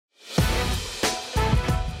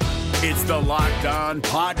It's the Locked On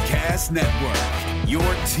Podcast Network, your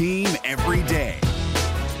team every day.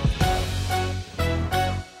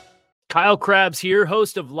 Kyle Krabs here,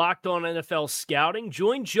 host of Locked On NFL Scouting.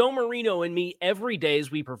 Join Joe Marino and me every day as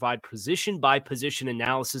we provide position-by-position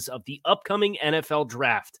analysis of the upcoming NFL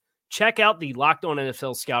Draft. Check out the Locked On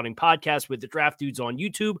NFL Scouting podcast with the Draft Dudes on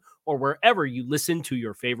YouTube or wherever you listen to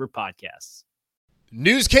your favorite podcasts.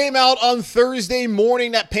 News came out on Thursday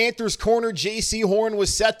morning that Panthers corner Jaycee Horn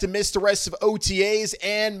was set to miss the rest of OTAs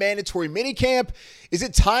and mandatory minicamp. Is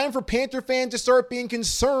it time for Panther fans to start being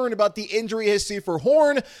concerned about the injury history for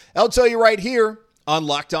Horn? I'll tell you right here on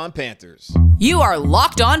Locked On Panthers. You are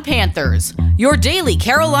Locked On Panthers, your daily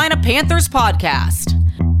Carolina Panthers podcast.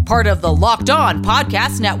 Part of the Locked On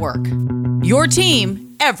Podcast Network, your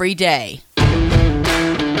team every day.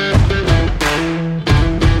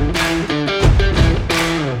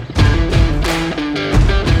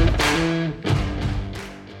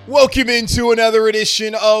 Welcome into another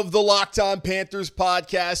edition of the Locked On Panthers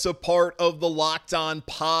podcast, a part of the Locked On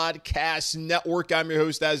Podcast Network. I'm your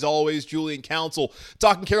host, as always, Julian Council,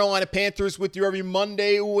 talking Carolina Panthers with you every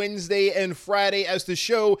Monday, Wednesday, and Friday as the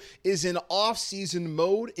show is in off-season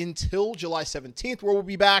mode until July 17th, where we'll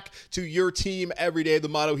be back to your team every day. The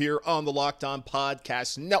motto here on the Locked On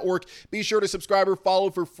Podcast Network. Be sure to subscribe or follow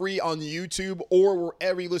for free on YouTube or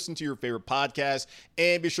wherever you listen to your favorite podcast.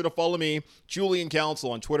 And be sure to follow me, Julian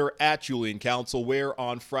Council, on Twitter at Julian Council, where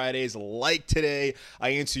on Fridays like today, I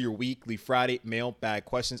answer your weekly Friday mailbag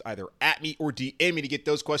questions either at me or DM me to get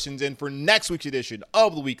those questions in for next week's edition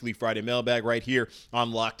of the weekly Friday mailbag right here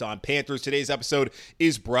on Locked On Panthers. Today's episode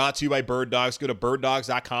is brought to you by Bird Dogs. Go to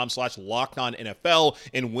birddogs.com/LockedOnNFL,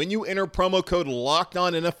 and when you enter promo code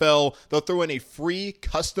LockedOnNFL, they'll throw in a free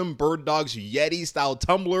custom Bird Dogs Yeti style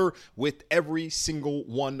tumbler with every single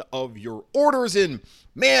one of your orders in.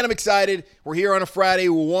 Man, I'm excited. We're here on a Friday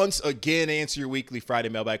once again to answer your weekly Friday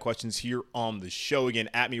mailbag questions here on the show. Again,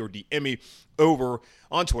 at me or DM me over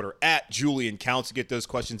on Twitter at Julian Counts to get those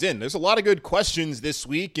questions in. There's a lot of good questions this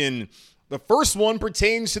week, and the first one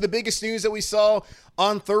pertains to the biggest news that we saw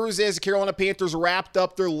on Thursday as the Carolina Panthers wrapped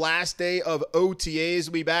up their last day of OTAs.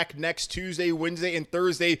 We'll be back next Tuesday, Wednesday, and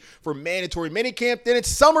Thursday for mandatory minicamp. Then it's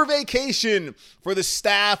summer vacation for the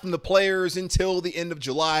staff and the players until the end of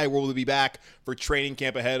July, where we'll be back for training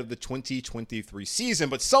camp ahead of the 2023 season.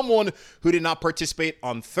 But someone who did not participate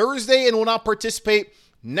on Thursday and will not participate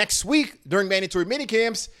next week during mandatory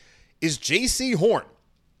minicamps is Jaycee Horn,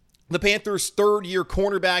 the Panthers' third-year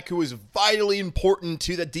cornerback, who is vitally important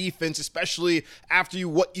to the defense, especially after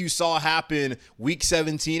what you saw happen week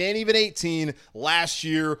 17 and even 18 last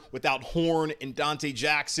year without Horn and Dante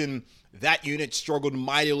Jackson. That unit struggled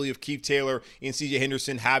mightily with Keith Taylor and C.J.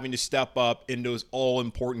 Henderson having to step up in those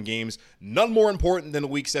all-important games. None more important than a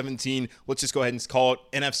Week 17, let's just go ahead and call it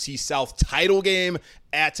NFC South title game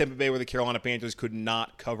at Tampa Bay, where the Carolina Panthers could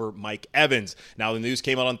not cover Mike Evans. Now, the news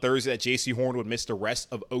came out on Thursday that Jaycee Horn would miss the rest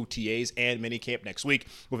of OTAs and minicamp next week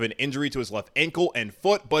with an injury to his left ankle and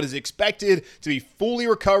foot, but is expected to be fully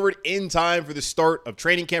recovered in time for the start of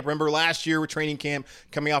training camp. Remember last year with training camp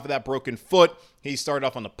coming off of that broken foot, he started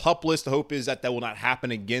off on the PUP list. The hope is that will not happen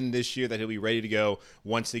again this year, that he'll be ready to go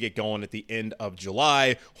once they get going at the end of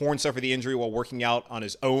July. Horn suffered the injury while working out on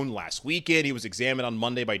his own last weekend. He was examined on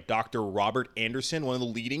Monday by Dr. Robert Anderson, one of the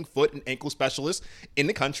leading foot and ankle specialists in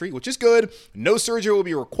the country, which is good. No surgery will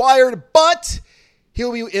be required, but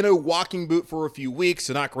he'll be in a walking boot for a few weeks,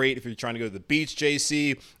 so not great if you're trying to go to the beach,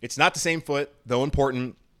 JC. It's not the same foot, though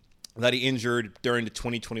important, that he injured during the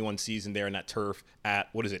 2021 season there in that turf at,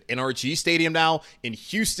 NRG Stadium now in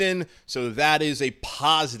Houston. So that is a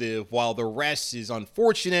positive, while the rest is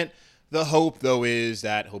unfortunate. The hope, though, is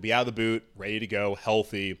that he'll be out of the boot, ready to go,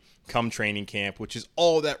 healthy, come training camp, which is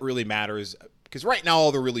all that really matters. Because right now,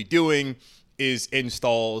 all they're really doing is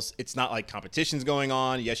installs. It's not like competition's going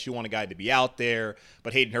on. Yes, you want a guy to be out there,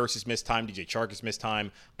 but Hayden Hurst has missed time. DJ Chark has missed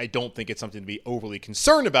time. I don't think it's something to be overly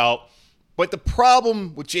concerned about. But the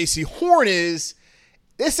problem with Jaycee Horn is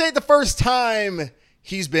this ain't the first time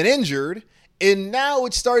he's been injured, and now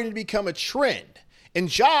it's starting to become a trend. And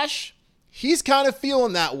Josh, he's kind of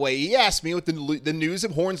feeling that way. He asked me with the news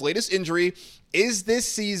of Horn's latest injury, is this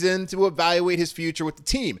season to evaluate his future with the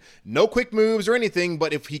team? No quick moves or anything,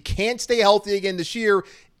 but if he can't stay healthy again this year,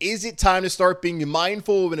 is it time to start being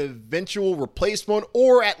mindful of an eventual replacement,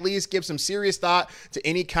 or at least give some serious thought to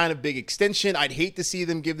any kind of big extension? I'd hate to see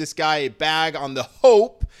them give this guy a bag on the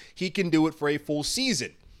hope he can do it for a full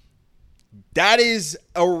season. That is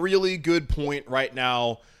a really good point right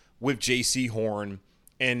now with Jaycee Horn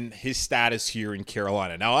and his status here in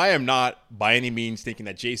Carolina. Now, I am not by any means thinking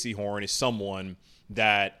that Jaycee Horn is someone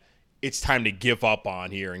that it's time to give up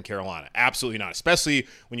on here in Carolina. Absolutely not, especially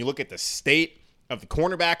when you look at the state of the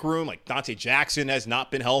cornerback room. Like, Dante Jackson has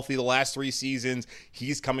not been healthy the last 3 seasons.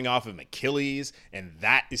 He's coming off of Achilles, and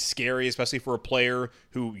that is scary, especially for a player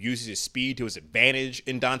who uses his speed to his advantage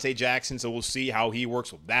in Dante Jackson. So we'll see how he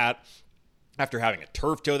works with that. After having a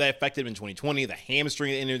turf toe that affected him in 2020, the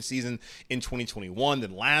hamstring at the end of the season in 2021,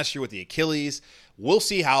 then last year with the Achilles. We'll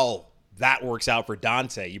see how that works out for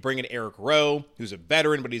Dante. You bring in Eric Rowe, who's a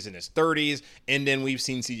veteran, but he's in his 30s. And then we've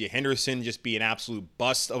seen CJ Henderson just be an absolute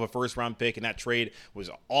bust of a first-round pick. And that trade was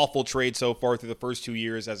an awful trade so far through the first 2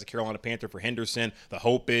 years as a Carolina Panther for Henderson. The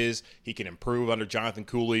hope is he can improve under Jonathan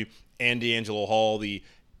Cooley and D'Angelo Hall, the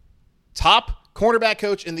top cornerback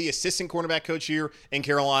coach and the assistant cornerback coach here in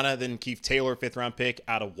Carolina. Then Keith Taylor, 5th-round pick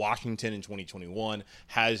out of Washington in 2021,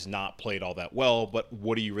 has not played all that well. But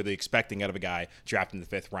what are you really expecting out of a guy drafted in the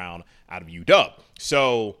 5th round out of UW?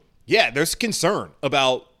 So, yeah, there's concern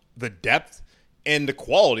about the depth and the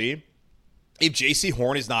quality if Jaycee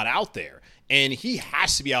Horn is not out there. And he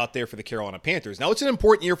has to be out there for the Carolina Panthers. Now, it's an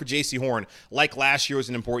important year for Jaycee Horn, like last year was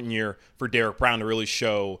an important year for Derek Brown to really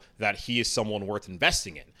show that he is someone worth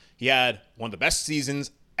investing in. He had one of the best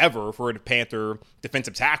seasons ever for a Panther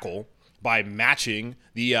defensive tackle by matching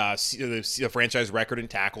the franchise record in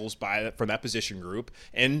tackles from that position group,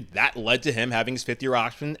 and that led to him having his 5th-year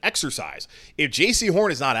option exercise. If Jaycee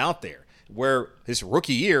Horn is not out there, where his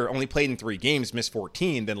rookie year only played in 3 games, missed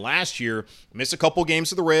 14, then last year missed a couple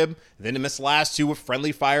games with the rib, then he missed the last 2 with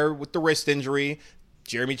friendly fire with the wrist injury,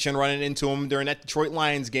 Jeremy Chin running into him during that Detroit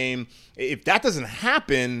Lions game. If that doesn't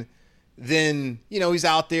happen, then, he's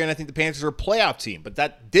out there, and I think the Panthers are a playoff team. But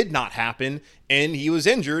that did not happen, and he was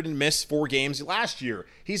injured and missed 4 games last year.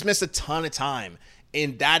 He's missed a ton of time,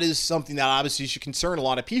 and that is something that obviously should concern a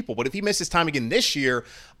lot of people. But if he misses time again this year,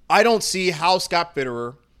 I don't see how Scott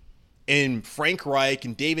Fitterer and Frank Reich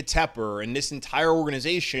and David Tepper and this entire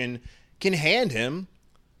organization can hand him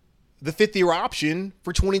the 5th-year option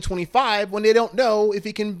for 2025 when they don't know if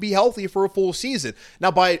he can be healthy for a full season.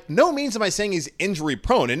 Now, by no means am I saying he's injury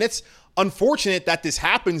prone, and it's unfortunate that this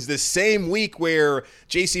happens the same week where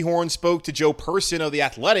Jaycee Horn spoke to Joe Person of The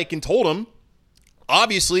Athletic and told him,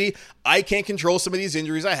 obviously, I can't control some of these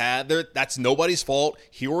injuries I had. That's nobody's fault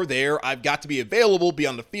here or there. I've got to be available, be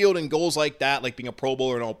on the field, and goals like that, like being a Pro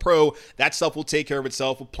Bowler and All-Pro, that stuff will take care of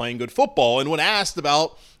itself with playing good football. And when asked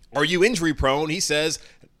about, are you injury prone, he says,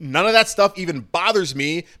 none of that stuff even bothers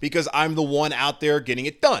me because I'm the one out there getting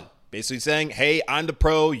it done. Basically saying, hey, I'm the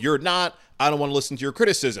pro, you're not. I don't want to listen to your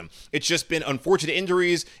criticism. It's just been unfortunate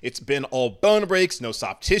injuries. It's been all bone breaks, no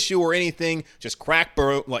soft tissue or anything, just crack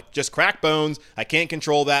bones. I can't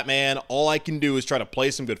control that, man. All I can do is try to play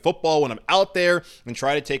some good football when I'm out there and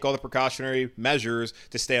try to take all the precautionary measures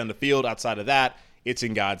to stay on the field. Outside of that, it's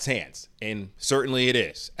in God's hands. And certainly it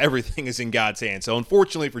is. Everything is in God's hands. So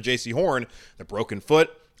unfortunately for Jaycee Horn, the broken foot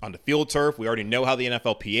on the field turf, we already know how the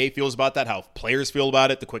NFLPA feels about that, how players feel about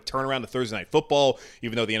it, the quick turnaround to Thursday Night Football,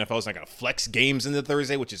 even though the NFL is not going to flex games into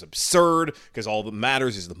Thursday, which is absurd because all that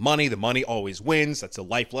matters is the money. The money always wins. That's a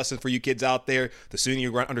life lesson for you kids out there. The sooner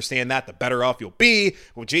you understand that, the better off you'll be.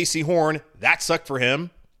 With Jaycee Horn, that sucked for him.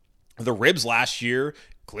 The ribs last year,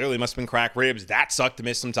 clearly must have been cracked ribs. That sucked to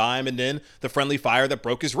miss some time. And then the friendly fire that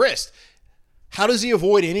broke his wrist. How does he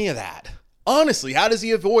avoid any of that? Honestly, how does he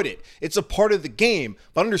avoid it? It's a part of the game.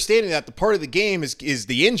 But understanding that the part of the game is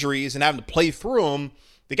the injuries and having to play through them,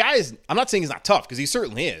 the guy is, I'm not saying he's not tough because he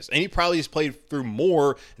certainly is. And he probably has played through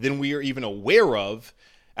more than we are even aware of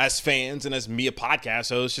as fans and as me, a podcast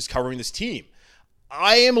host, just covering this team.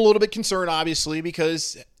 I am a little bit concerned, obviously,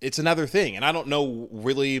 because it's another thing. And I don't know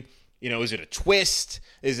really, is it a twist?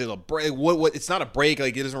 Is it a break? What? It's not a break.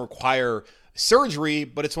 Like, it doesn't require surgery,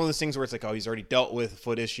 but it's one of those things where it's like, oh, he's already dealt with a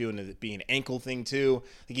foot issue and it being an ankle thing too.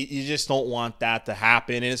 Like, you just don't want that to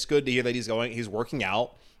happen. And it's good to hear that he's working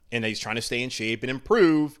out and that he's trying to stay in shape and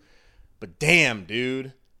improve. But damn,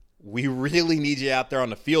 dude, we really need you out there on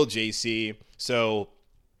the field, Jaycee. So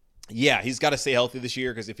yeah, he's got to stay healthy this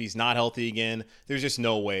year because if he's not healthy again, there's just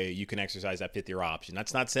no way you can exercise that 5th-year option.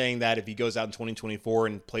 That's not saying that if he goes out in 2024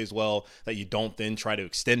 and plays well, that you don't then try to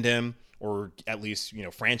extend him or at least,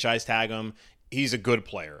 franchise tag him. He's a good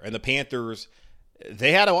player. And the Panthers,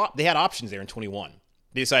 they had options there in 21.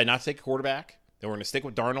 They decided not to take a quarterback. They were going to stick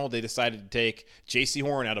with Darnold. They decided to take Jaycee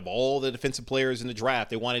Horn out of all the defensive players in the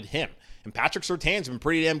draft. They wanted him. And Patrick Surtain's been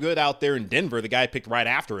pretty damn good out there in Denver, the guy picked right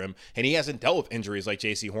after him, and he hasn't dealt with injuries like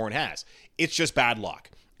Jaycee Horn has. It's just bad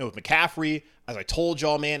luck. And with McCaffrey, as I told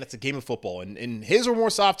y'all, man, it's a game of football. And his are more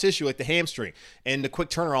soft tissue, like the hamstring and the quick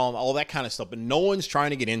turnaround, all that kind of stuff. But no one's trying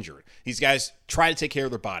to get injured. These guys try to take care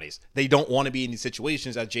of their bodies. They don't want to be in these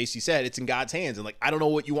situations. As Jaycee said, it's in God's hands. And, like, I don't know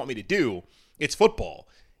what you want me to do. It's football.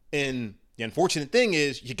 And the unfortunate thing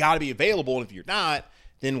is you got to be available. And if you're not,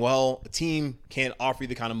 then, well, a team can't offer you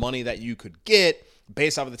the kind of money that you could get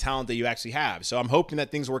based off of the talent that you actually have. So I'm hoping that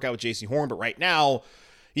things work out with Jaycee Horn. But right now,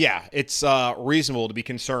 yeah, it's reasonable to be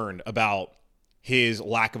concerned about his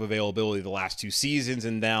lack of availability the last 2 seasons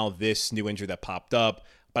and now this new injury that popped up.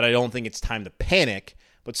 But I don't think it's time to panic.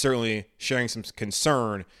 But certainly sharing some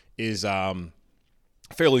concern is a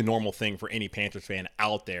fairly normal thing for any Panthers fan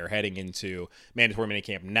out there heading into mandatory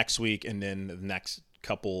minicamp next week and then the next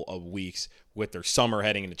couple of weeks with their summer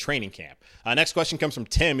heading into training camp. Next question comes from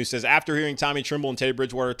Tim, who says, after hearing Tommy Trimble and Teddy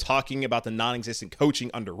Bridgewater talking about the non-existent coaching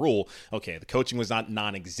under Rule, okay, the coaching was not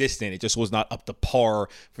non-existent. It just was not up to par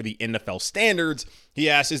for the NFL standards. He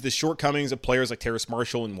asks, is the shortcomings of players like Terrace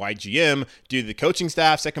Marshall and YGM due to the coaching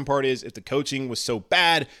staff? Second part is, if the coaching was so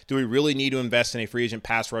bad, do we really need to invest in a free agent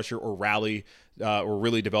pass rusher or rally or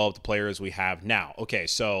really develop the players we have now? Okay,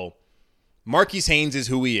 so Marquise Haynes is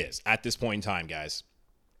who he is at this point in time, guys.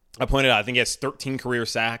 I pointed out, I think he has 13 career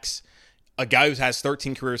sacks. A guy who has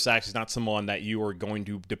 13 career sacks is not someone that you are going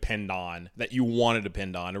to depend on, that you want to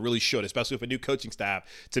depend on. It really should, especially with a new coaching staff,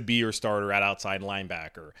 to be your starter at outside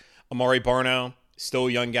linebacker. Amari Barno, still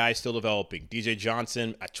a young guy, still developing. DJ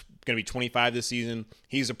Johnson, going to be 25 this season.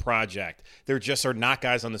 He's a project. There just are not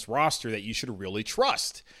guys on this roster that you should really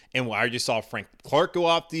trust. And I just saw Frank Clark go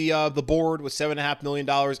off the board with $7.5 million,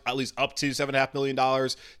 at least up to $7.5 million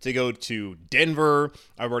to go to Denver.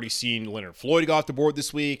 I've already seen Leonard Floyd go off the board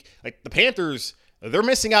this week. Like, the Panthers, they're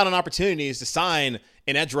missing out on opportunities to sign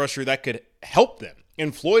an edge rusher that could help them.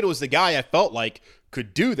 And Floyd was the guy I felt like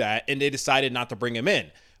could do that, and they decided not to bring him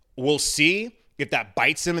in. We'll see if that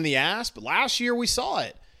bites him in the ass, but last year we saw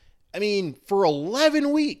it. I mean, for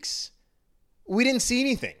 11 weeks, we didn't see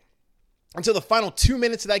anything until the final 2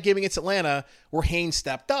 minutes of that game against Atlanta where Haynes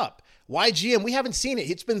stepped up. YGM, we haven't seen it.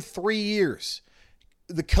 It's been 3 years.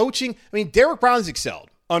 The coaching, I mean, Derek Brown's excelled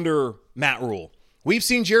under Matt Rule. We've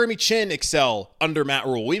seen Jeremy Chin excel under Matt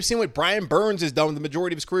Rule. We've seen what Brian Burns has done with the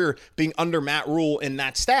majority of his career being under Matt Rule and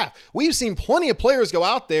that staff. We've seen plenty of players go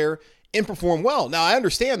out there and perform well. Now, I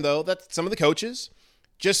understand, though, that some of the coaches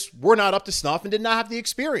just were not up to snuff and did not have the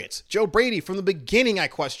experience. Joe Brady, from the beginning, I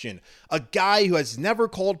question. A guy who has never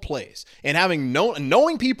called plays and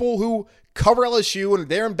knowing people who cover LSU and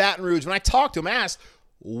they're in Baton Rouge, when I talked to him, I asked,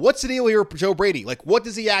 what's the deal here with Joe Brady? Like, what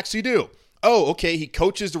does he actually do? Oh, okay, he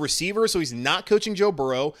coaches the receiver, so he's not coaching Joe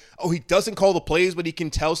Burrow. Oh, he doesn't call the plays, but he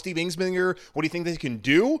can tell Steve Ingsminger what he thinks they can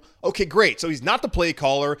do? Okay, great. So he's not the play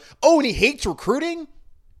caller. Oh, and he hates recruiting?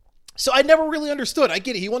 So I never really understood. I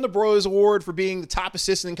get it. He won the Bros Award for being the top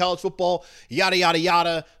assistant in college football, yada, yada,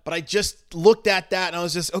 yada. But I just looked at that and I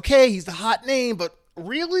was just, okay, he's the hot name, but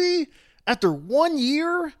really? After 1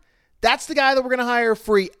 year? That's the guy that we're going to hire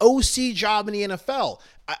for an OC job in the NFL.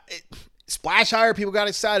 Splash hire, people got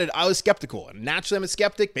excited. I was skeptical. And naturally, I'm a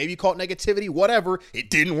skeptic. Maybe you call it negativity, whatever. It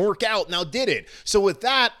didn't work out. Now, did it? So with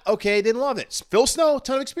that, okay, didn't love it. Phil Snow,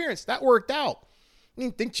 ton of experience. That worked out. I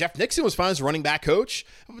think Jeff Nixon was fine as a running back coach.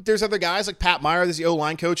 There's other guys like Pat Meyer, there's the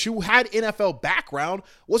O-line coach, who had NFL background,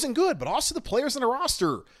 wasn't good, but also the players on the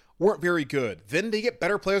roster weren't very good. Then they get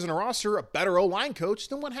better players on the roster, a better O-line coach,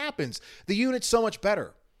 then what happens? The unit's so much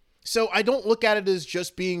better. So I don't look at it as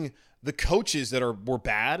just being the coaches that were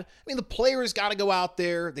bad. I mean, the players got to go out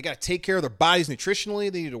there. They got to take care of their bodies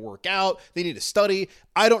nutritionally. They need to work out. They need to study.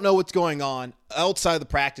 I don't know what's going on outside the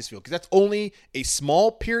practice field because that's only a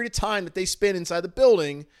small period of time that they spend inside the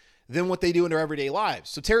building than what they do in their everyday lives.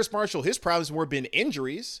 So Terrace Marshall, his problems have more been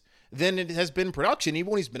injuries than it has been production. Even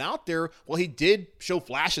when he's been out there, well, he did show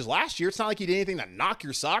flashes last year. It's not like he did anything to knock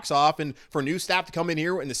your socks off and for new staff to come in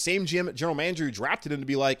here and the same general manager who drafted him to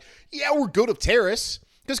be like, yeah, we're good with Terrace.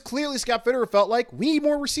 Because clearly Scott Fitterer felt like we need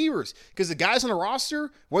more receivers because the guys on the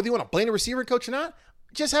roster, whether you want to blame the receiver coach or not,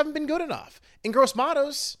 just haven't been good enough. And Gross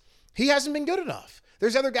Matos, he hasn't been good enough.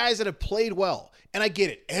 There's other guys that have played well. And I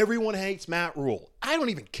get it. Everyone hates Matt Rule. I don't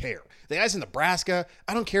even care. The guys in Nebraska,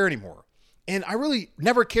 I don't care anymore. And I really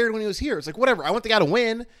never cared when he was here. It's like, whatever. I want the guy to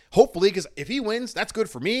win, hopefully, because if he wins, that's good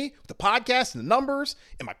for me, the podcast and the numbers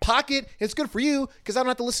in my pocket. And it's good for you because I don't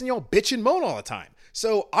have to listen to y'all bitch and moan all the time.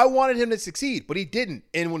 So I wanted him to succeed, but he didn't.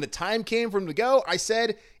 And when the time came for him to go, I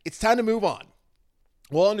said, it's time to move on.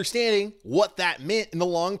 Well, understanding what that meant in the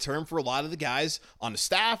long term for a lot of the guys on the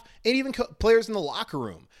staff and even players in the locker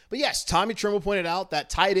room. But yes, Tommy Trimble pointed out that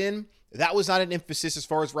tight end that was not an emphasis as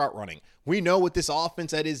far as route running. We know with this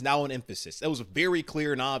offense that is now an emphasis. That was very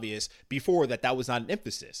clear and obvious before that was not an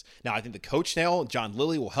emphasis. Now, I think the coach now, John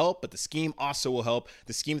Lilly, will help, but the scheme also will help.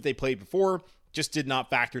 The scheme that they played before just did not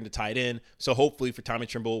factor into tight end. So hopefully for Tommy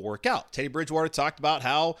Trimble, it will work out. Teddy Bridgewater talked about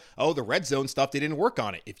how, the red zone stuff, they didn't work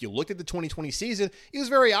on it. If you looked at the 2020 season, it was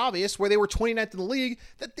very obvious where they were 29th in the league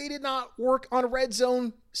that they did not work on red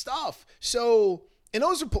zone stuff. So,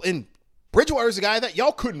 and Bridgewater's a guy that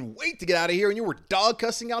y'all couldn't wait to get out of here, and you were dog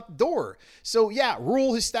cussing out the door. So, yeah,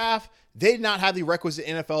 Rule, his staff, they did not have the requisite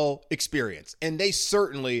NFL experience, and they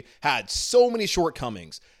certainly had so many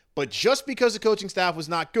shortcomings. But just because the coaching staff was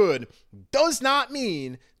not good does not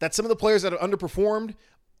mean that some of the players that have underperformed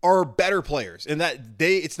are better players, and that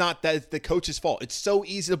it's not that it's the coach's fault. It's so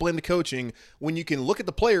easy to blame the coaching when you can look at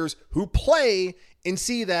the players who play and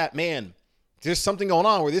see that, man, there's something going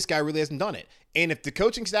on where this guy really hasn't done it. And if the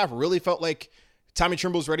coaching staff really felt like Tommy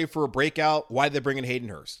Trimble's ready for a breakout, why did they bring in Hayden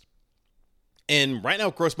Hurst? And right now,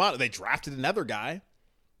 Gross Mountain, they drafted another guy,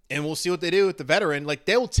 and we'll see what they do with the veteran. Like,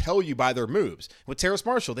 they'll tell you by their moves. With Terrace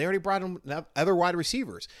Marshall, they already brought in other wide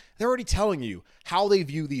receivers. They're already telling you how they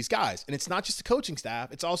view these guys. And it's not just the coaching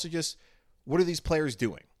staff. It's also just, what are these players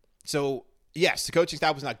doing? So, yes, the coaching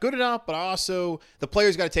staff was not good enough, but also the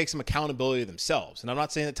players got to take some accountability themselves. And I'm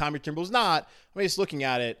not saying that Tommy Trimble's not. I'm just looking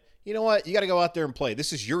at it. You know what? You got to go out there and play.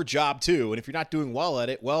 This is your job too. And if you're not doing well at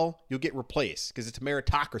it, well, you'll get replaced because it's a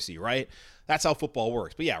meritocracy, right? That's how football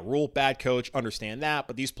works. But yeah, Rule, bad coach, understand that.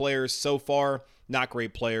 But these players so far, not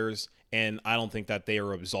great players. And I don't think that they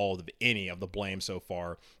are absolved of any of the blame so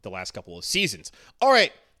far the last couple of seasons. All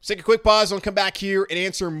right, let's take a quick pause. I'll come back here and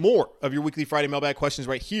answer more of your weekly Friday mailbag questions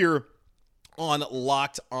right here on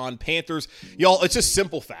Locked on Panthers. Y'all, it's a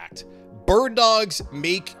simple fact. Bird dogs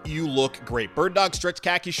make you look great. Bird dog stretch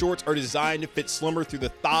khaki shorts are designed to fit slimmer through the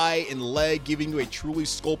thigh and leg, giving you a truly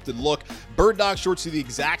sculpted look. Bird dog shorts do the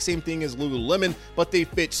exact same thing as Lululemon, but they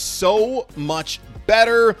fit so much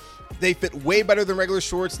better. They fit way better than regular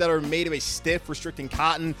shorts that are made of a stiff, restricting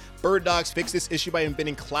cotton. Bird Dogs fixed this issue by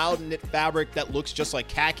inventing cloud knit fabric that looks just like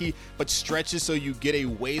khaki, but stretches so you get a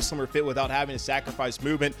way slimmer fit without having to sacrifice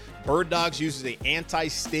movement. Bird Dogs uses an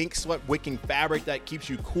anti-stink, sweat-wicking fabric that keeps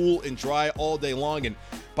you cool and dry all day long. And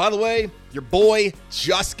by the way, your boy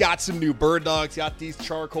just got some new Bird Dogs. Got these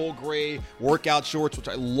charcoal gray workout shorts, which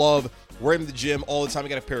I love. Wear them to the gym all the time. I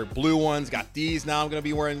got a pair of blue ones. Got these now I'm going to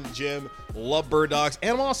be wearing in the gym. Love Bird Dogs.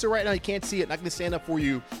 And I'm also right now, you can't see it. Not going to stand up for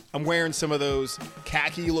you. I'm wearing some of those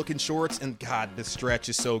khaki looking shorts. And God, the stretch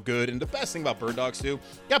is so good. And the best thing about Bird Dogs too,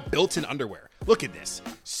 got built-in underwear. Look at this.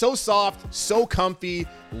 So soft, so comfy.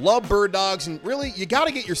 Love Bird Dogs. And really, you got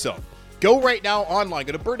to get yourself. Go right now online.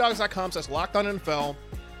 Go to birddogs.com/LockedOnNFL.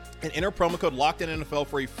 and enter promo code LockedOnNFL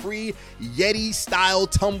for a free Yeti-style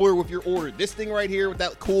tumbler with your order. This thing right here with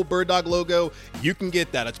that cool Bird Dog logo, you can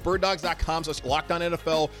get that. It's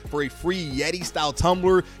birddogs.com/LockedOnNFL for a free Yeti-style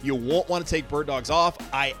tumbler. You won't want to take Bird Dogs off.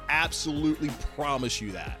 I absolutely promise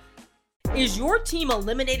you that. Is your team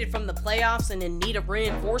eliminated from the playoffs and in need of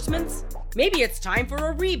reinforcements? Maybe it's time for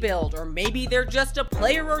a rebuild, or maybe they're just a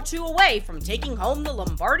player or two away from taking home the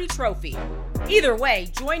Lombardi Trophy. Either way,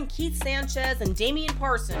 join Keith Sanchez and Damian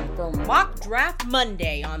Parson for Mock Draft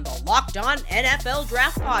Monday on the Locked On NFL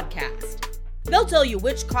Draft Podcast. They'll tell you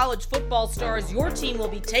which college football stars your team will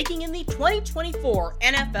be taking in the 2024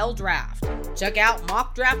 NFL Draft. Check out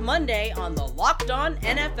Mock Draft Monday on the Locked On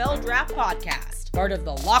NFL Draft Podcast, part of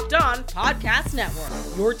the Locked On Podcast Network.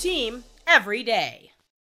 Your team every day.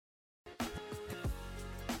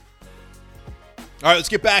 All right, let's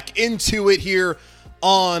get back into it here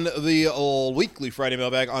on the weekly Friday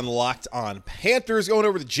mailbag on Locked on Panthers. Going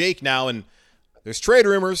over to Jake now, and there's trade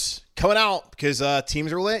rumors coming out because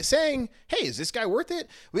teams are saying, hey, is this guy worth it?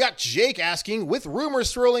 We got Jake asking, with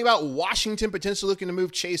rumors swirling about Washington potentially looking to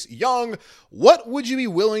move Chase Young, what would you be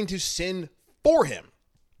willing to send for him?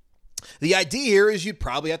 The idea here is you'd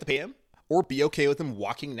probably have to pay him or be okay with him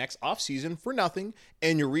walking next offseason for nothing,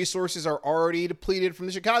 and your resources are already depleted from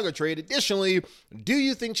the Chicago trade. Additionally, do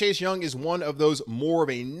you think Chase Young is one of those more of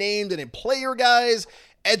a name than a player guys?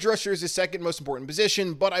 Edge rusher is the second most important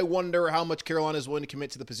position, but I wonder how much Carolina is willing to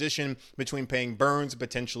commit to the position between paying Burns and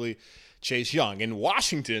potentially Chase Young. And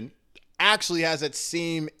Washington actually has that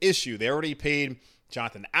same issue. They already paid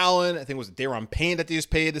Jonathan Allen. I think it was Daron Payne that they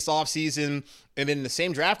just paid this offseason. And then in the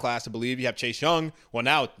same draft class, I believe you have Chase Young. Well,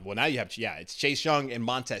 now you have, it's Chase Young and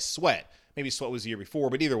Montez Sweat. Maybe Sweat was the year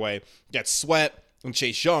before, but either way, you got Sweat and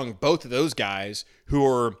Chase Young, both of those guys who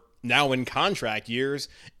are now in contract years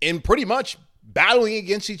and pretty much battling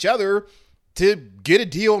against each other to get a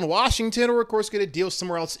deal in Washington or, of course, get a deal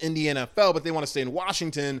somewhere else in the NFL, but they want to stay in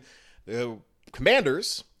Washington. The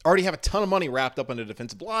Commanders already have a ton of money wrapped up on the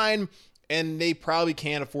defensive line, and they probably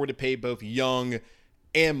can't afford to pay both Young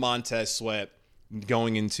and Montez Sweat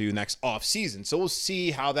going into next offseason. So we'll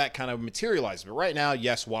see how that kind of materializes. But right now,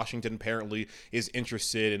 yes, Washington apparently is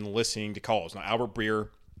interested in listening to calls. Now, Albert Breer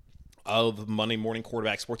of Monday Morning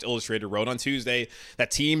Quarterback Sports Illustrated wrote on Tuesday that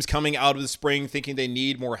teams coming out of the spring thinking they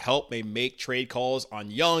need more help may make trade calls on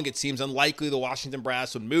Young. It seems unlikely the Washington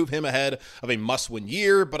Brass would move him ahead of a must-win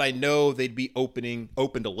year, but I know they'd be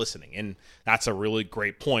open to listening. And that's a really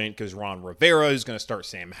great point because Ron Rivera is going to start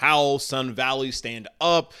Sam Howell, Sun Valley, stand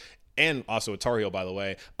up, and also a Tar Heel, by the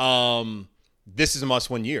way. This is a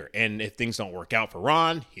must-win year. And if things don't work out for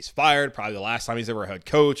Ron, he's fired. Probably the last time he's ever a head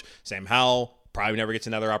coach. Sam Howell probably never gets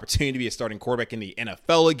another opportunity to be a starting quarterback in the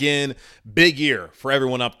NFL again. Big year for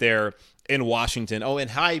everyone up there in Washington. Oh,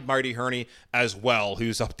 and hi, Marty Herney as well,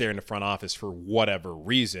 who's up there in the front office for whatever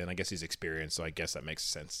reason. I guess he's experienced, so I guess that makes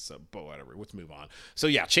sense. So, but whatever, let's move on. So,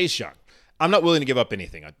 yeah, Chase Young. I'm not willing to give up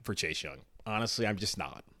anything for Chase Young. Honestly, I'm just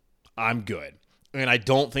not. I'm good. And I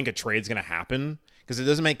don't think a trade's going to happen because it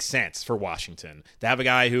doesn't make sense for Washington to have a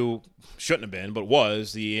guy who shouldn't have been, but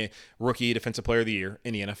was the rookie defensive player of the year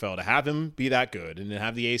in the NFL, to have him be that good and to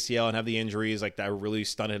have the ACL and have the injuries like that really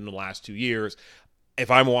stunted in the last 2 years. If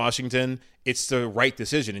I'm Washington, it's the right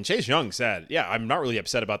decision. And Chase Young said, yeah, I'm not really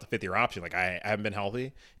upset about the fifth-year option. Like, I haven't been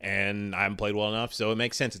healthy and I haven't played well enough, so it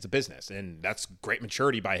makes sense. It's a business, and that's great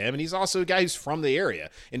maturity by him. And he's also a guy who's from the area.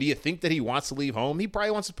 And do you think that he wants to leave home? He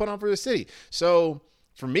probably wants to put on for the city. So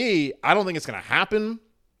for me, I don't think it's going to happen.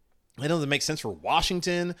 I don't think it makes sense for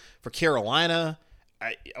Washington, for Carolina.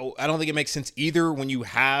 I don't think it makes sense either when you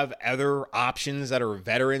have other options that are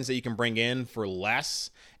veterans that you can bring in for less,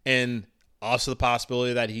 and also the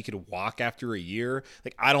possibility that he could walk after a year.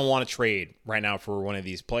 Like, I don't want to trade right now for one of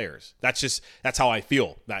these players. That's how I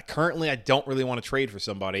feel. That currently I don't really want to trade for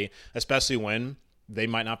somebody, especially when they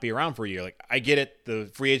might not be around for a year. Like, I get it. The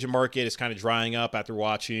free agent market is kind of drying up after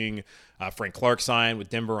watching Frank Clark sign with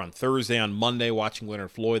Denver on Thursday. On Monday, watching Leonard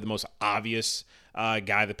Floyd, the most obvious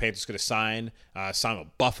guy the Panthers could have signed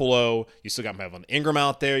with Buffalo. You still got Melvin Ingram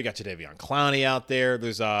out there. You got Jadeveon Clowney out there.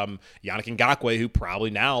 There's Yannick Ngakoue, who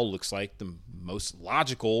probably now looks like the most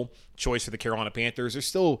logical choice for the Carolina Panthers. There's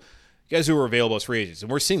still guys who are available as free agents,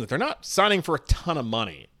 and we're seeing that they're not signing for a ton of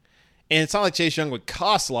money. And it's not like Chase Young would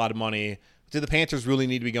cost a lot of money. Do the Panthers really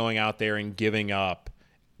need to be going out there and giving up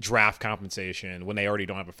draft compensation when they already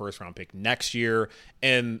don't have a first-round pick next year,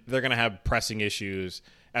 and they're going to have pressing issues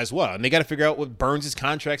as well? And they got to figure out what Burns'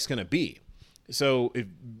 contract's going to be. So,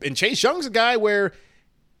 and Chase Young's a guy where,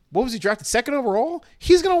 what was he drafted, second overall?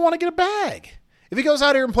 He's going to want to get a bag. If he goes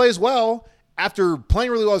out here and plays well after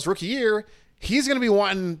playing really well his rookie year, he's going to be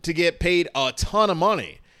wanting to get paid a ton of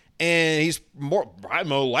money. And he's more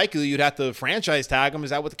likely you'd have to franchise tag him.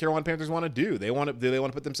 Is that what the Carolina Panthers want to do? Do they want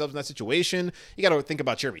to put themselves in that situation? You got to think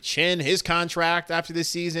about Jeremy Chin, his contract after this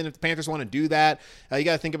season. If the Panthers want to do that, you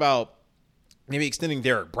got to think about maybe extending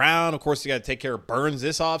Derek Brown. Of course, you got to take care of Burns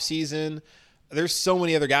this offseason. There's so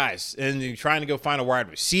many other guys, and you're trying to go find a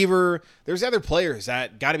wide receiver. There's other players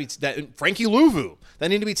that got to be Frankie Louvu that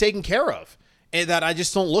need to be taken care of, and that I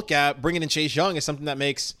just don't look at bringing in Chase Young as something that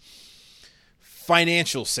makes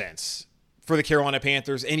financial sense for the Carolina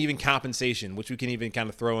Panthers, and even compensation, which we can even kind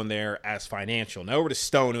of throw in there as financial. Now over to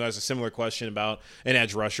Stone, who has a similar question about an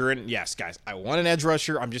edge rusher. And yes, guys, I want an edge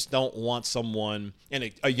rusher. I just don't want someone,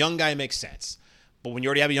 and a young guy makes sense. But when you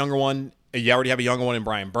already have a younger one, in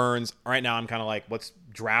Brian Burns. Right now I'm kind of like, let's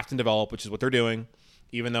draft and develop, which is what they're doing,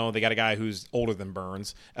 even though they got a guy who's older than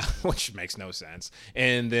Burns, which makes no sense.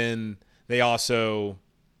 And then they also,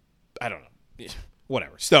 I don't know,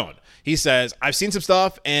 whatever. Stone, he says, I've seen some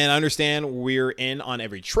stuff and I understand we're in on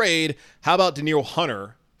every trade. How about Danielle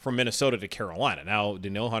Hunter from Minnesota to Carolina? Now,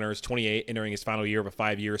 Danielle Hunter is 28, entering his final year of a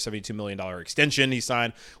 5-year, $72 million extension. He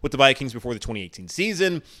signed with the Vikings before the 2018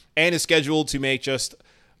 season and is scheduled to make just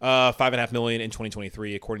 $5.5 million in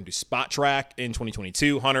 2023, according to Spot Track. In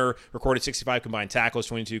 2022, Hunter recorded 65 combined tackles,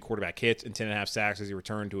 22 quarterback hits, and 10.5 sacks as he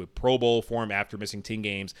returned to a Pro Bowl form after missing 10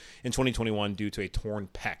 games in 2021 due to a torn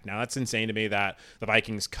pec. Now, that's insane to me that the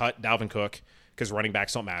Vikings cut Dalvin Cook, because running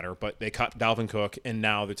backs don't matter, but they cut Dalvin Cook, and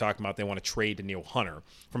now they're talking about they want to trade Danielle Hunter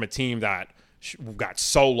from a team that got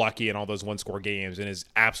so lucky in all those one-score games and is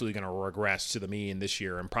absolutely going to regress to the mean this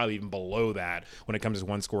year and probably even below that when it comes to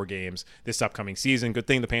one-score games this upcoming season. Good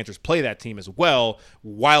thing the Panthers play that team as well.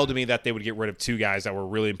 Wild to me that they would get rid of two guys that were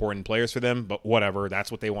really important players for them, but whatever.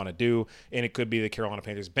 That's what they want to do, and it could be the Carolina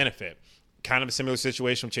Panthers' benefit. Kind of a similar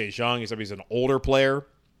situation with Chase Young, except he's an older player,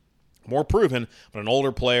 more proven, but an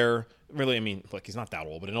older player. Really, I mean, look, he's not that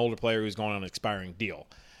old, but an older player who's going on an expiring deal.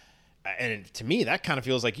 And to me, that kind of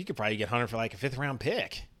feels like you could probably get Hunter for like a 5th-round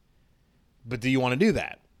pick. But do you want to do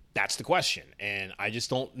that? That's the question. And I just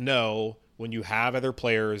don't know, when you have other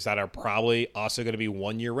players that are probably also going to be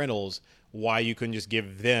 1-year rentals, why you couldn't just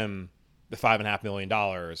give them the $5.5 million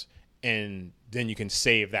and then you can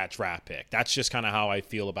save that draft pick. That's just kind of how I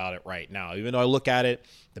feel about it right now. Even though I look at it,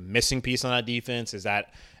 the missing piece on that defense is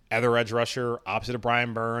that other edge rusher opposite of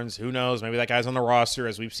Brian Burns. Who knows? Maybe that guy's on the roster,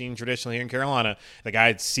 as we've seen traditionally here in Carolina. The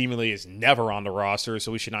guy seemingly is never on the roster,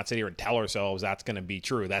 so we should not sit here and tell ourselves that's going to be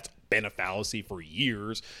true. That's been a fallacy for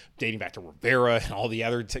years, dating back to Rivera and all the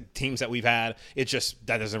other teams that we've had. It just,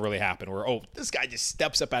 that doesn't really happen where, oh, this guy just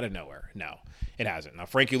steps up out of nowhere. No, it hasn't. Now,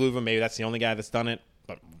 Frankie Louva, maybe that's the only guy that's done it,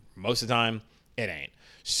 but most of the time, it ain't.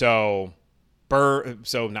 So,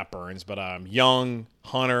 not Burns, but Young,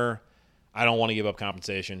 Hunter, I don't want to give up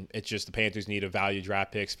compensation. It's just the Panthers need a value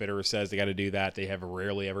draft pick. Spitterer says they got to do that. They have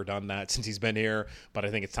rarely ever done that since he's been here, but I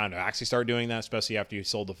think it's time to actually start doing that, especially after you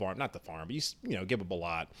sold the farm. Not the farm, but you give up a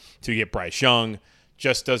lot to get Bryce Young.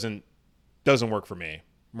 Just doesn't work for me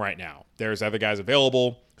right now. There's other guys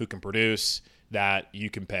available who can produce that you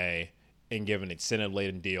can pay and give an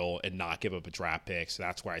incentive-laden deal and not give up a draft pick. So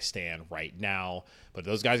that's where I stand right now. But if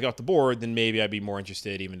those guys go off the board, then maybe I'd be more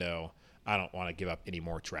interested, even though I don't want to give up any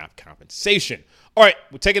more draft compensation. All right,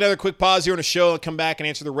 we'll take another quick pause here on the show and come back and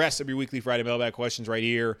answer the rest of your weekly Friday mailbag questions right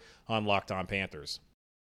here on Locked On Panthers.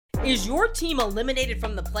 Is your team eliminated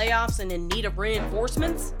from the playoffs and in need of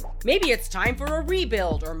reinforcements? Maybe it's time for a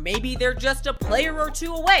rebuild, or maybe they're just a player or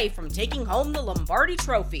two away from taking home the Lombardi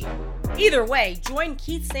Trophy. Either way, join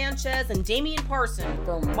Keith Sanchez and Damian Parson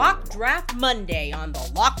for Mock Draft Monday on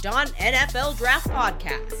the Locked On NFL Draft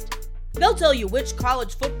Podcast. They'll tell you which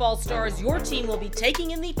college football stars your team will be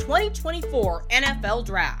taking in the 2024 NFL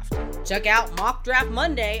Draft. Check out Mock Draft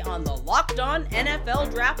Monday on the Locked On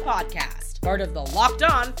NFL Draft Podcast, part of the Locked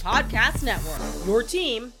On Podcast Network. Your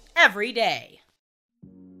team every day.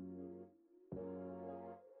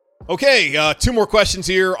 Okay, 2 more questions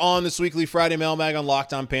here on this weekly Friday mailbag on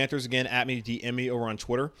Locked On Panthers. Again, at me, DM me over on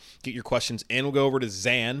Twitter. Get your questions in. We'll go over to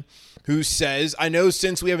Zan, who says, I know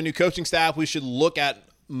since we have a new coaching staff, we should look at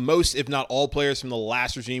most, if not all, players from the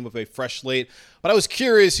last regime with a fresh slate. But I was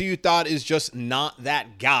curious who you thought is just not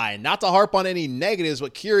that guy. Not to harp on any negatives,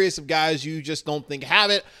 but curious of guys you just don't think have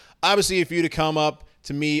it. Obviously, if you to come up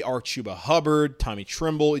to me are Chuba Hubbard, Tommy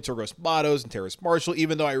Tremble, Itor Matos, and Terrace Marshall.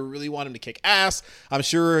 Even though I really want him to kick ass, I'm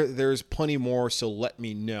sure there's plenty more, so let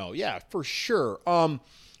me know. Yeah, for sure. I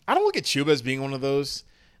don't look at Chuba as being one of those.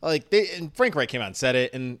 And Frank Wright came out and said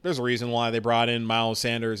it, and there's a reason why they brought in Miles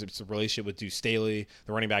Sanders. It's a relationship with Deuce Staley,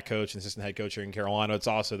 the running back coach and assistant head coach here in Carolina. It's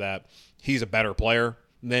also that he's a better player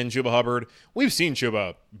than Chuba Hubbard. We've seen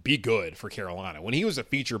Chuba be good for Carolina. When he was a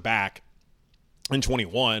feature back in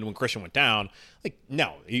 21, when Christian went down,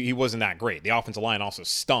 no, he wasn't that great. The offensive line also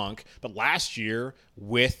stunk. But last year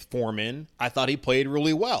with Foreman, I thought he played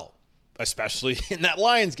really well, especially in that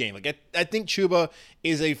Lions game. I think Chuba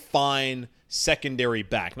is a fine secondary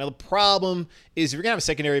back. Now, the problem is if you're going to have a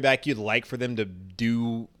secondary back, you'd like for them to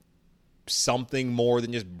do something more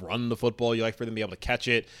than just run the football. You like for them to be able to catch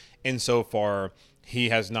it. And so far, he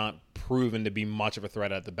has not proven to be much of a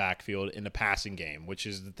threat at the backfield in the passing game, which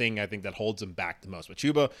is the thing I think that holds him back the most. But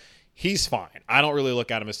Chuba, he's fine. I don't really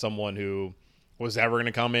look at him as someone who was ever going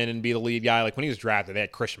to come in and be the lead guy. Like when he was drafted, they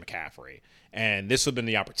had Christian McCaffrey. And this would have been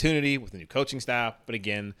the opportunity with the new coaching staff. But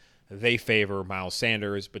again, they favor Miles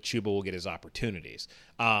Sanders, but Chuba will get his opportunities.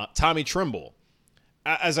 Tommy Tremble,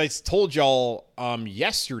 as I told y'all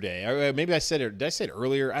yesterday, or maybe I said it. Did I say it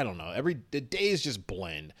earlier? I don't know. The days just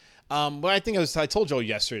blend. But I think I told y'all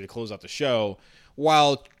yesterday to close out the show.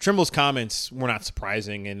 While Tremble's comments were not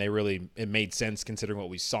surprising and it made sense considering what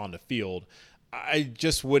we saw in the field, I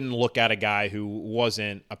just wouldn't look at a guy who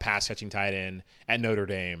wasn't a pass catching tight end at Notre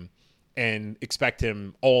Dame and expect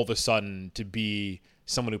him all of a sudden to be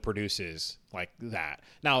someone who produces like that.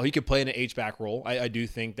 Now, he could play in an H-back role. I do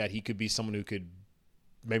think that he could be someone who could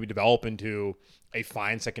maybe develop into a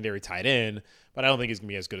fine secondary tight end, but I don't think he's going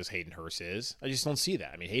to be as good as Hayden Hurst is. I just don't see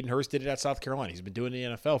that. I mean, Hayden Hurst did it at South Carolina. He's been doing it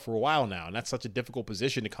in the NFL for a while now, and that's such a difficult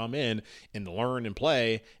position to come in and learn and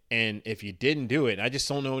play, and if you didn't do it, I just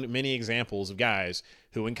don't know many examples of guys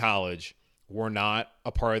who in college were not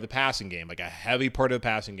a part of the passing game, like a heavy part of the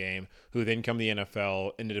passing game, who then come to the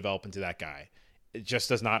NFL and to develop into that guy. It just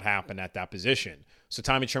does not happen at that position. So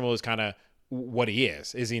Tommy Tremble is kind of what he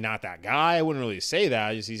is. Is he not that guy? I wouldn't really say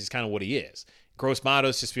that. He's just kind of what he is. Gross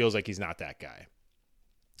Matos just feels like he's not that guy.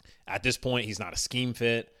 At this point, he's not a scheme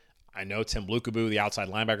fit. I know Tim Lukabu, the outside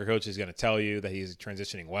linebacker coach, is going to tell you that he's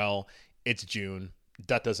transitioning well. It's June.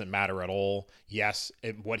 That doesn't matter at all. Yes,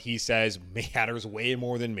 what he says matters way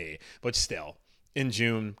more than me, but still. in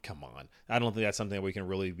June, come on. I don't think that's something that we can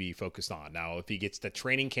really be focused on. Now, if he gets to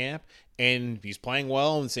training camp and he's playing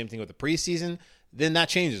well, and the same thing with the preseason, then that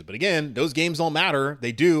changes. But again, those games don't matter.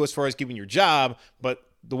 They do as far as keeping your job, but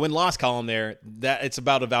the win-loss column there, that it's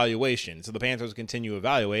about evaluation. So the Panthers will continue to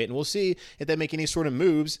evaluate, and we'll see if they make any sort of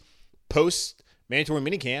moves post-mandatory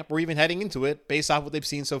minicamp or even heading into it based off what they've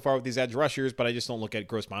seen so far with these edge rushers, but I just don't look at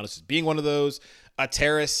Gross Matos as being one of those.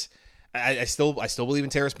 Terrace, I still believe in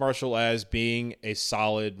Terrace Marshall as being a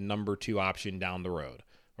solid number 2 option down the road.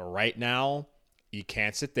 But right now, you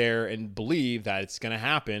can't sit there and believe that it's going to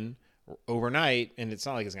happen overnight, and it's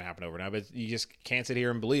not like it's going to happen overnight, but you just can't sit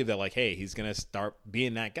here and believe that, like, hey, he's going to start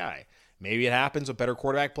being that guy. Maybe it happens with better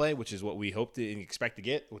quarterback play, which is what we hope to and expect to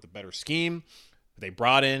get with a better scheme. But they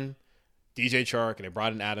brought in DJ Chark and they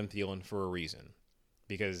brought in Adam Thielen for a reason,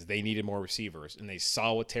 because they needed more receivers, and they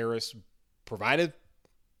saw what Terrace provided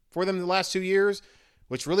for them in the last 2 years,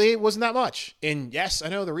 which really wasn't that much. And yes, I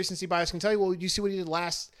know the recency bias can tell you, well, you see what he did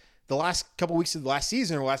the last couple weeks of the last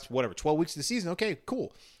season, or 12 weeks of the season. Okay,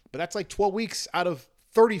 cool. But that's like 12 weeks out of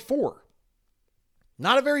 34.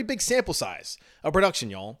 Not a very big sample size of production,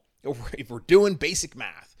 y'all, if we're doing basic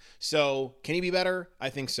math. So can he be better? I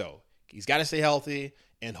think so. He's got to stay healthy,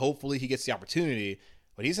 and hopefully he gets the opportunity.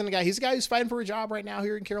 But he's a guy who's fighting for a job right now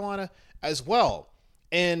here in Carolina as well.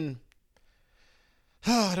 And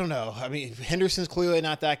I don't know. I mean, Henderson's clearly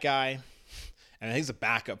not that guy. And he's a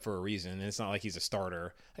backup for a reason. And it's not like he's a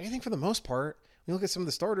starter. I think for the most part, when you look at some of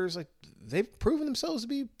the starters, like, they've proven themselves to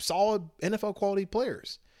be solid NFL quality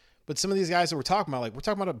players. But some of these guys that we're talking about, like, we're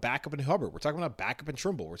talking about a backup in Hubbard. We're talking about a backup in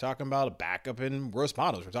Trimble. We're talking about a backup in Gross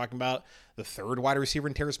Matos. We're talking about the third wide receiver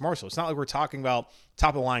in Terrace Marshall. It's not like we're talking about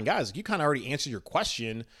top-of-the-line guys. Like, you kind of already answered your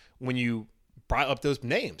question when you brought up those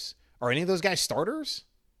names. Are any of those guys starters?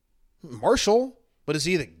 Marshall. But is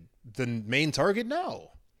he the main target?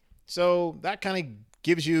 No. So that kind of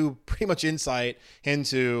gives you pretty much insight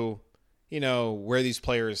into, where these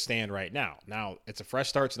players stand right now. Now, it's a fresh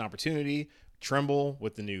start. It's an opportunity. Trimble,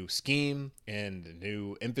 with the new scheme and the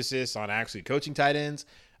new emphasis on actually coaching tight ends,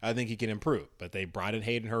 I think he can improve. But they brought in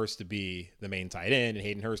Hayden Hurst to be the main tight end, and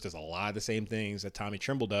Hayden Hurst does a lot of the same things that Tommy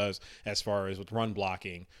Trimble does as far as with run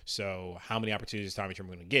blocking. So how many opportunities is Tommy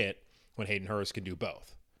Trimble going to get when Hayden Hurst can do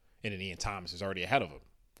both? And then Ian Thomas is already ahead of him.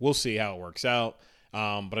 We'll see how it works out.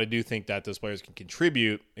 But I do think that those players can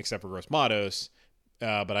contribute, except for Gross Matos.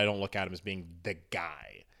 But I don't look at him as being the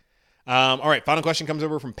guy. All right, final question comes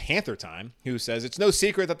over from Panther Time, who says, it's no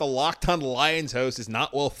secret that the Locked On Lions host is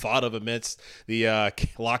not well thought of amidst the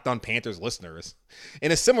Locked On Panthers listeners.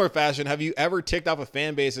 In a similar fashion, have you ever ticked off a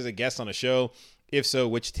fan base as a guest on a show? If so,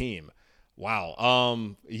 which team? Wow.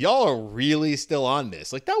 Y'all are really still on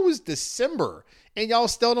this. Like, that was December, and y'all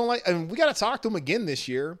still don't like, and we got to talk to him again this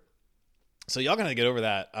year. So y'all got to get over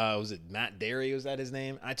that. Was it Matt Derry? Was that his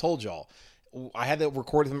name? I told y'all. I had to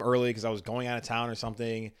record him early because I was going out of town or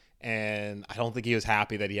something, and I don't think he was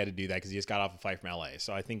happy that he had to do that because he just got off a flight from LA.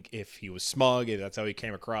 So I think if he was smug, if that's how he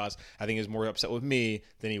came across, I think he was more upset with me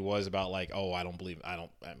than he was about, like, oh, I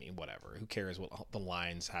mean, whatever. Who cares what the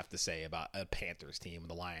Lions have to say about a Panthers team?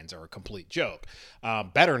 The Lions are a complete joke.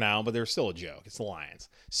 Better now, but they're still a joke. It's the Lions.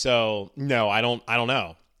 So no, I don't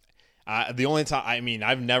know. The only time, I mean,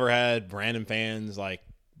 I've never had random fans like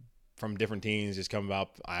from different teams just come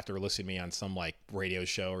up after listening to me on some like radio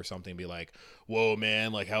show or something, be like, whoa,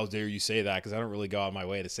 man, like, how dare you say that? Because I don't really go out of my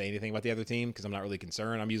way to say anything about the other team because I'm not really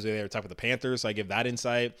concerned. I'm usually there to talk with the Panthers, so I give that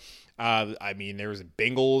insight. I mean, there was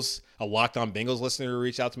a Locked On Bengals listener who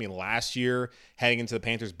reached out to me last year heading into the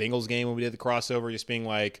Panthers-Bengals game when we did the crossover, just being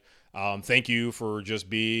like, thank you for just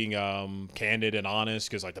being candid and honest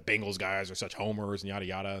because, like, the Bengals guys are such homers and yada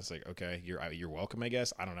yada. It's like, okay, you're welcome, I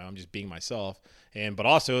guess. I don't know. I'm just being myself. But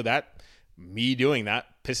also that me doing that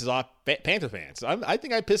pisses off Panther fans. I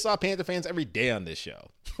think I piss off Panther fans every day on this show.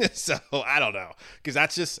 So I don't know, because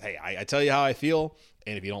that's just, hey, I tell you how I feel,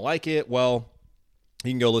 and if you don't like it, well,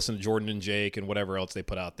 you can go listen to Jordan and Jake and whatever else they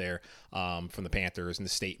put out there from the Panthers and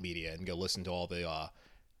the state media, and go listen to all the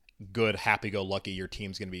good, happy-go-lucky, your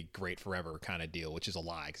team's going to be great forever kind of deal, which is a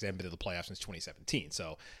lie because they haven't been to the playoffs since 2017.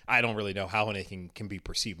 So I don't really know how anything can be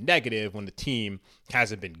perceived negative when the team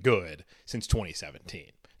hasn't been good since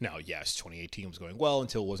 2017. Now, yes, 2018 was going well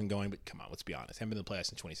until it wasn't going, but come on, let's be honest. Haven't been to the playoffs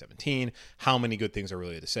since 2017. How many good things are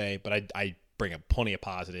really to say? But I bring up plenty of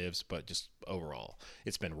positives, but just overall,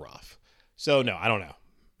 it's been rough. So, no, I don't know.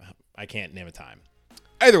 I can't name a time.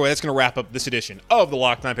 Either way, that's going to wrap up this edition of the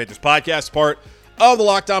Locked On Panthers podcast, part of the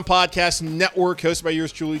Locked On Podcast Network, hosted by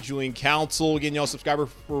yours truly, Julian Council. Again, y'all subscribe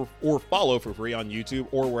or follow for free on YouTube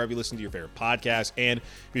or wherever you listen to your favorite podcast. And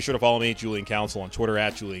be sure to follow me, Julian Council, on Twitter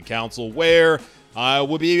at Julian Council, where I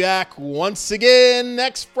will be back once again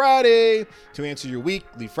next Friday to answer your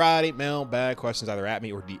weekly Friday mailbag questions, either at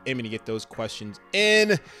me or DM me to get those questions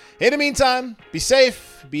in. In the meantime, be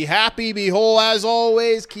safe, be happy, be whole as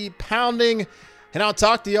always, keep pounding, and I'll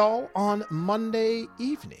talk to y'all on Monday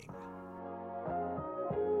evening.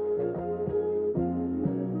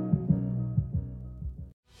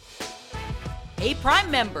 Hey, Prime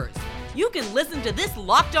members, you can listen to this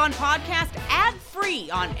Locked On podcast ad-free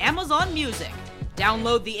on Amazon Music.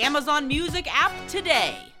 Download the Amazon Music app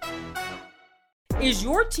today. Is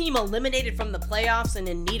your team eliminated from the playoffs and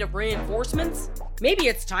in need of reinforcements? Maybe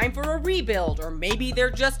it's time for a rebuild, or maybe they're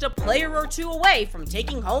just a player or two away from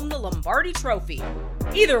taking home the Lombardi Trophy.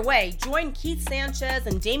 Either way, join Keith Sanchez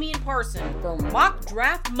and Damian Parson for Mock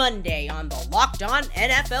Draft Monday on the Locked On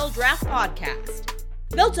NFL Draft Podcast.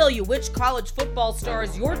 They'll tell you which college football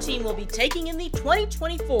stars your team will be taking in the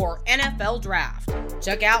 2024 NFL Draft.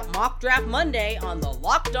 Check out Mock Draft Monday on the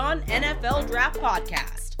Locked On NFL Draft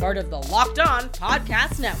Podcast, part of the Locked On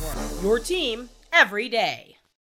Podcast Network. Your team every day.